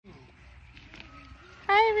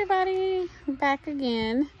everybody, back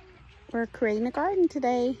again. We're creating a garden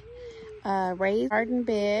today, raised garden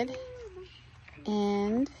bed,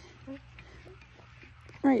 and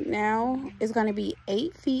right now it's going to be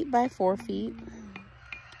 8 feet by 4 feet.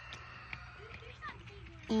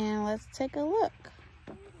 And let's take a look.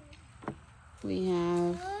 We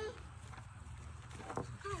have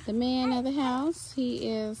the man of the house. He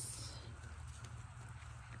is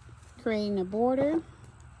creating a border.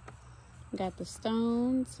 Got the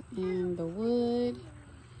stones and the wood.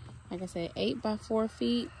 Like I said, 8 by 4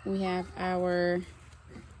 feet. We have our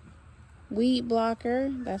weed blocker.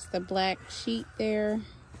 That's the black sheet there.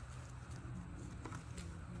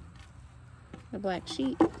 The black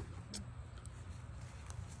sheet.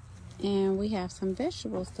 And we have some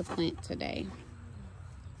vegetables to plant today.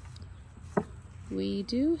 We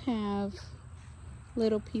do have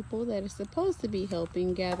little people that are supposed to be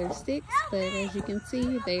helping gather sticks, but as you can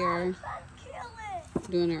see, they are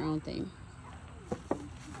doing their own thing.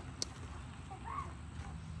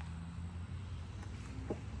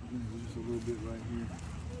 Just a little bit right here.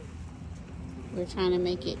 We're trying to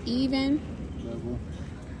make it even,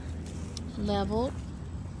 leveled.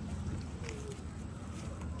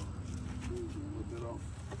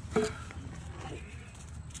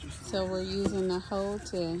 So we're using the hoe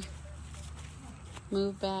to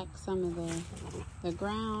move back some of the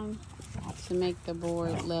ground to make the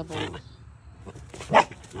board level. Where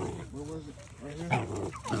was it? Right here?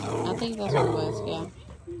 I think that's where it was, yeah.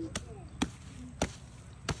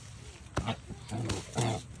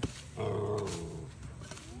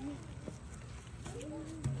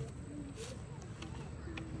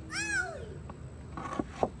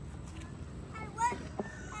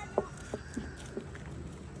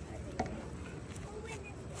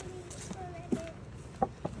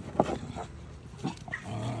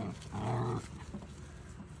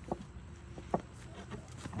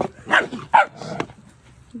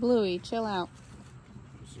 Bluey, chill out.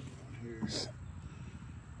 Let's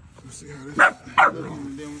see how this looks,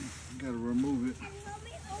 and then we gotta remove it,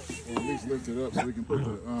 or at least lift it up so we can put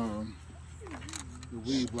the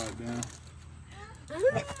weed block down.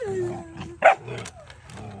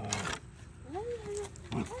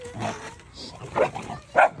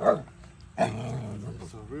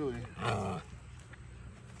 So really,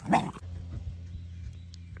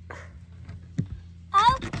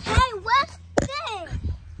 okay, what's this?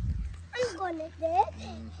 I'm gonna do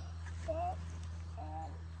this.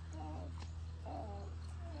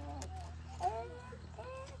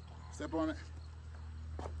 step on it.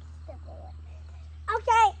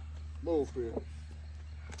 Okay. Move here.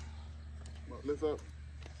 Lift up.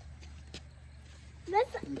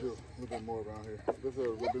 Let's Let me do a little bit more around here. Lift up a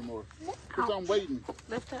little bit more. Because I'm waiting.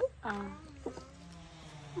 Lift up.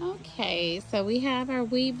 Okay, so we have our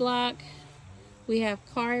weed block. We have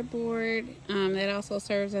cardboard that also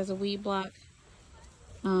serves as a weed block.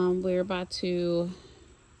 We're about to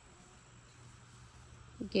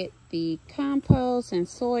get the compost and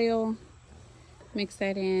soil, mix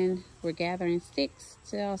that in. We're gathering sticks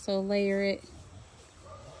to also layer it.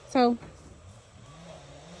 So,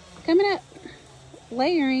 coming up,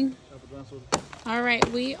 layering. All right,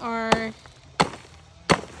 we are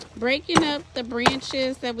breaking up the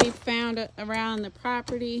branches that we found around the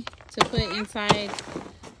property to put inside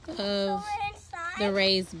of the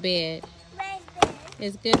raised bed.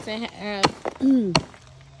 It's good to have.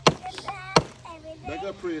 Back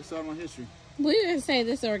up, Priya, start on history. We would say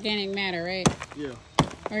this is organic matter, right? Yeah.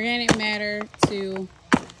 Organic matter to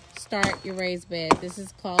start your raised bed. This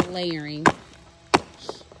is called layering.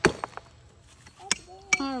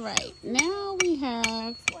 All right, now we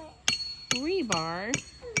have rebar,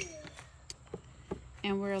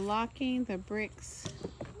 and we're locking the bricks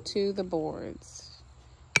to the boards.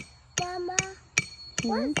 Mama,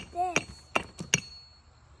 what's this?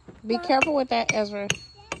 Be careful with that, Ezra.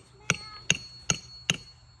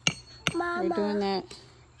 Mama, We're doing that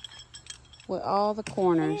with all the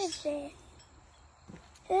corners.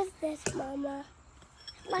 Who's this, Mama?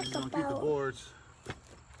 Like We're a going to keep the boat. boards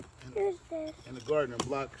Who's this? and the garden and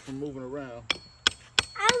blocks from moving around.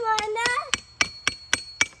 I wanna.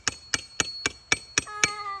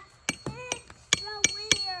 It's so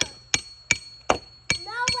weird.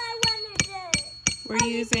 No, I wanna do it. We're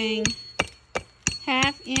using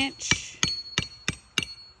 1/2 inch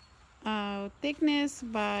thickness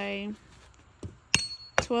by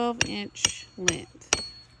 12-inch length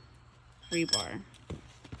rebar.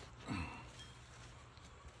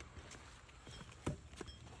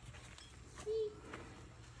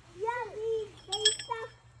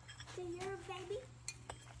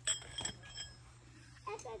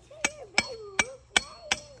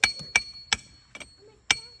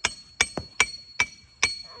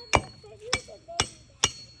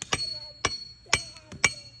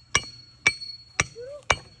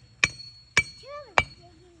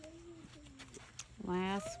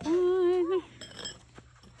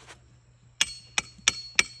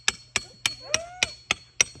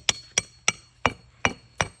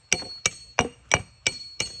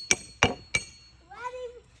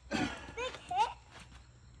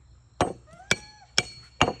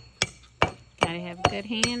 Gotta have good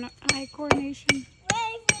hand-eye coordination.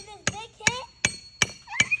 Ready for this big hit?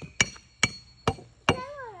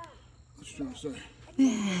 What you trying to say?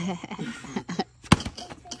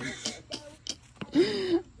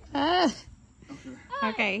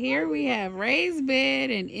 Okay, here we have raised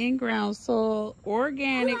bed and in-ground soil,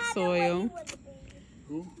 organic soil.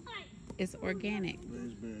 Who? It's organic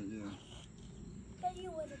Raised bed, yeah.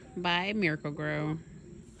 by Miracle Grow.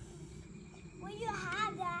 Will you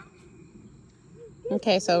have that?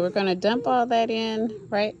 Okay, so we're gonna dump all that in,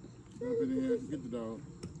 right? Dump it in. Get the dog.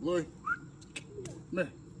 Lloyd. Come here. No.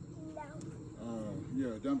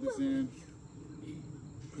 Yeah, dump this in.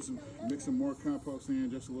 Mix some more compost in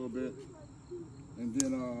just a little bit. And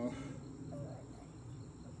then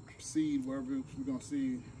seed wherever we're gonna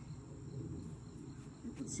seed.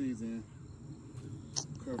 You put seeds in.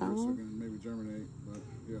 Cover it so it can maybe germinate. But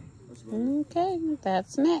yeah, that's about it. Okay,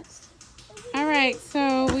 that's next. All right,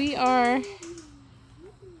 so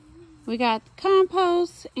we got the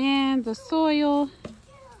compost and the soil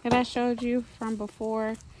that I showed you from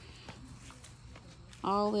before,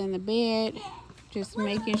 all in the bed. Just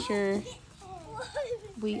making sure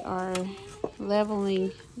we are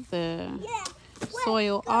leveling the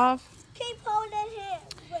soil off. Keep holding him.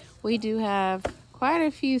 We do have quite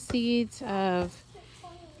a few seeds of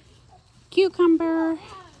cucumber,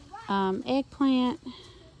 eggplant,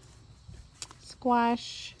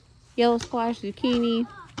 squash, yellow squash, zucchini,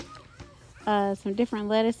 some different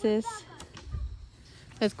lettuces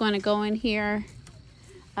that's going to go in here.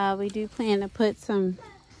 We do plan to put some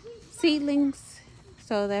seedlings,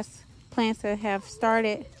 so that's plants that have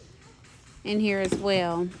started in here as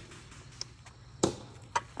well.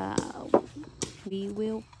 We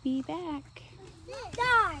will be back.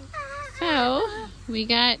 So we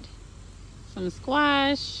got some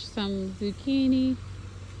squash, some zucchini,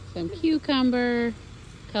 some cucumber, a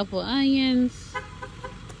couple onions.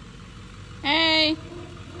 Hey.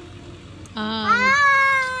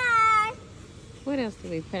 What else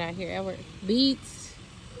did we put out here? Beets.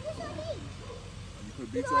 You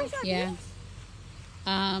put beets out? Yeah.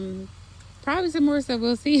 Probably some more stuff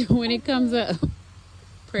we'll see when it comes up.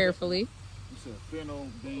 Prayerfully. You said fennel,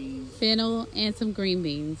 beans. Fennel and some green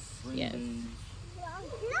beans. Green Yes. beans.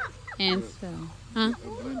 And so, A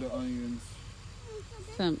blend of onions.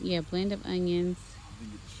 Blend of onions. Then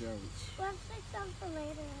get the shallots. We'll fix some for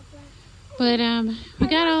later. But we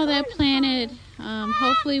got all that planted.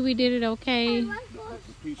 Hopefully we did it okay. The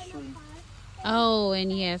peach tree. Oh,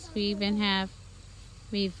 and yes, we've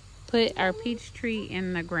put our peach tree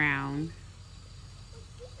in the ground.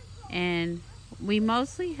 And we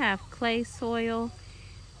mostly have clay soil,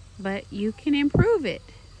 but you can improve it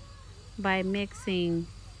by mixing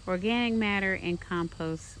organic matter and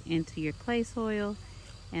compost into your clay soil.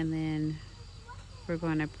 And then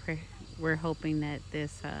we're hoping that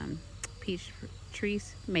this peach tree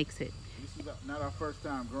makes it. This is not our first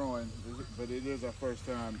time growing, but it is our first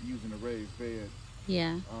time using a raised bed.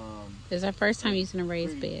 Yeah. It's our first time using a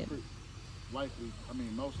raised bed. Likely,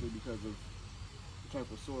 mostly because of the type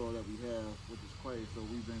of soil that we have with this clay. So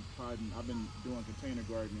I've been doing container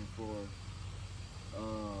gardening for,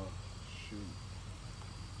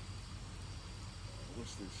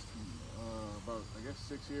 what's this? About,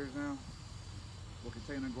 6 years now. With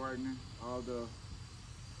container gardening, all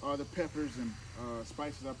the peppers and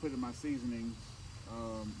spices I put in my seasonings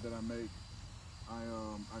that I make, I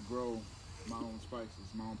grow my own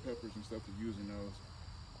spices, my own peppers and stuff, and using those.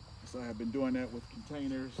 So I have been doing that with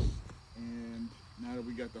containers, and now that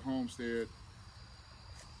we got the homestead,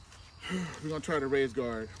 we're gonna try to raise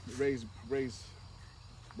what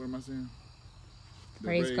am I saying? The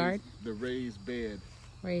raised bed.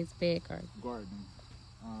 Raised bed Gardening.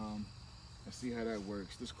 Let's see how that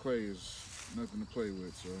works. This clay is nothing to play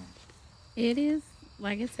with, so. It is,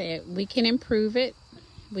 like I said, we can improve it.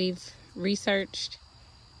 We've researched,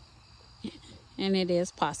 and it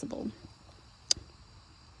is possible.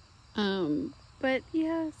 But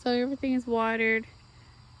yeah, so everything is watered,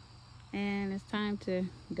 and it's time to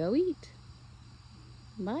go eat.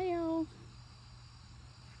 Bye, y'all.